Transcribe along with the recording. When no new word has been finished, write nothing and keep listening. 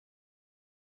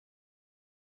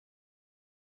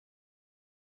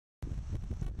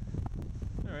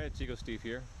Alright, it's Eco Steve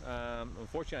here.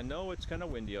 Unfortunately, I know it's kind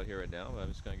of windy out here right now, but I'm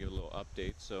just going to give a little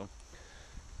update.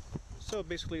 So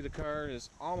basically the car is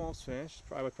almost finished.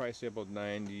 I would probably say about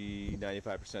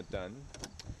 90-95% done.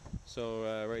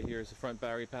 So right here is the front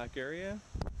battery pack area.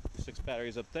 6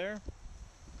 batteries up there.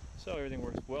 So everything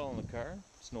works well in the car.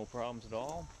 It's no problems at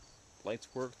all. Lights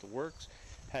work, the works.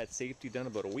 Had safety done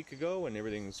about a week ago and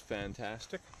everything's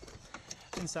fantastic.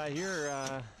 Inside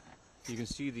here you can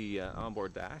see the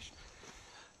onboard dash.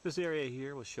 This area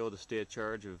here will show the state of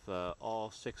charge of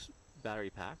all 6 battery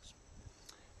packs.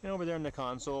 And over there in the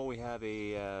console we have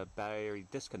a battery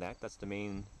disconnect. That's the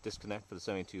main disconnect for the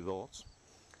 72 volts.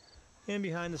 And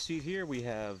behind the seat here we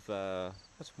have,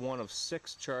 that's one of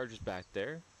 6 chargers back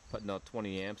there, putting out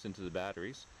 20 amps into the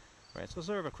batteries. Right, so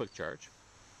sort of a quick charge.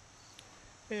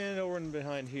 And over and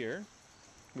behind here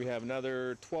we have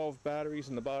another 12 batteries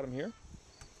in the bottom here.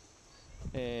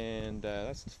 And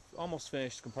that's almost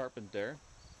finished compartment there.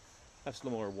 Have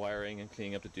some more wiring and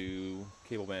cleaning up to do,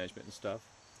 cable management and stuff.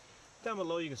 Down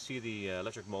below you can see the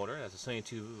electric motor. That's a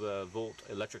 72 volt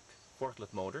electric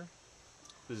forklift motor.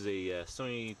 This is a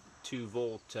 72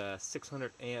 volt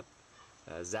 600 amp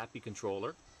Zappy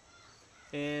controller.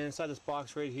 And inside this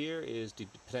box right here is the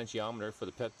potentiometer for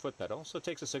the foot pedal. So it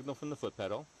takes a signal from the foot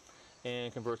pedal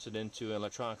and converts it into an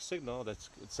electronic signal that's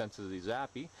sent to the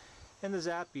Zappy. And the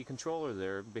Zappy controller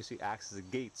there basically acts as a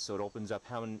gate, so it opens up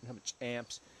how much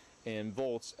amps and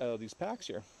volts out of these packs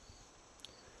here.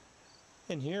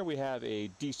 And here we have a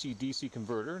DC-DC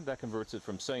converter that converts it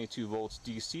from 72 volts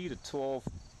DC to 12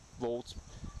 volts,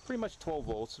 pretty much 12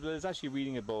 volts. But it's actually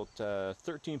reading about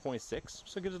 13.6,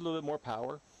 so it gives it a little bit more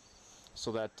power,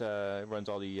 so that it runs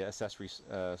all the accessory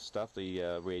stuff,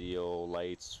 the radio,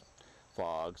 lights,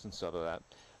 fogs, and stuff like that.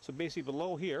 So basically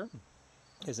below here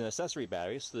is an accessory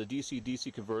battery, so the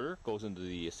DC-DC converter goes into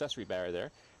the accessory battery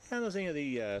there, handles any of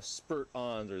the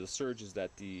spurt-ons or the surges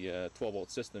that the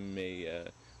 12-volt system may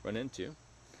run into.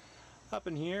 Up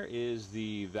in here is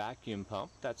the vacuum pump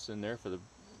that's in there for the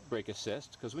brake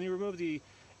assist, because when you remove the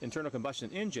internal combustion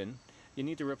engine, you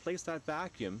need to replace that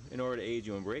vacuum in order to aid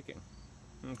you in braking.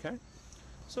 Okay,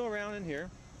 so around in here,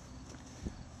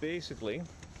 basically,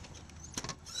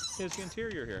 is the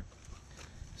interior here.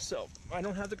 So I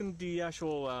don't have the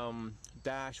actual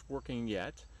dash working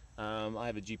yet. I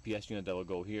have a GPS unit that will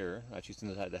go here. Actually, it's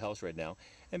inside the house right now,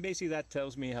 and basically that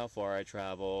tells me how far I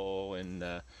travel and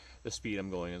the speed I'm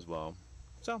going as well.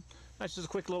 So that's just a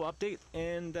quick little update,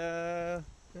 and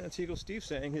that's Eagle Steve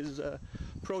saying his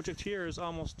project here is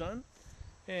almost done.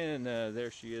 And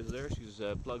there she is. There she's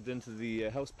plugged into the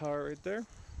house power right there.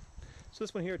 So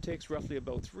this one here takes roughly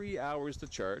about 3 hours to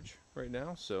charge right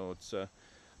now, so it's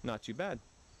not too bad.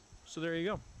 So there you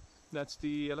go. That's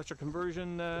the electric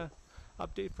conversion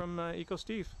update from Eco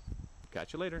Steve.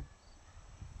 Catch you later.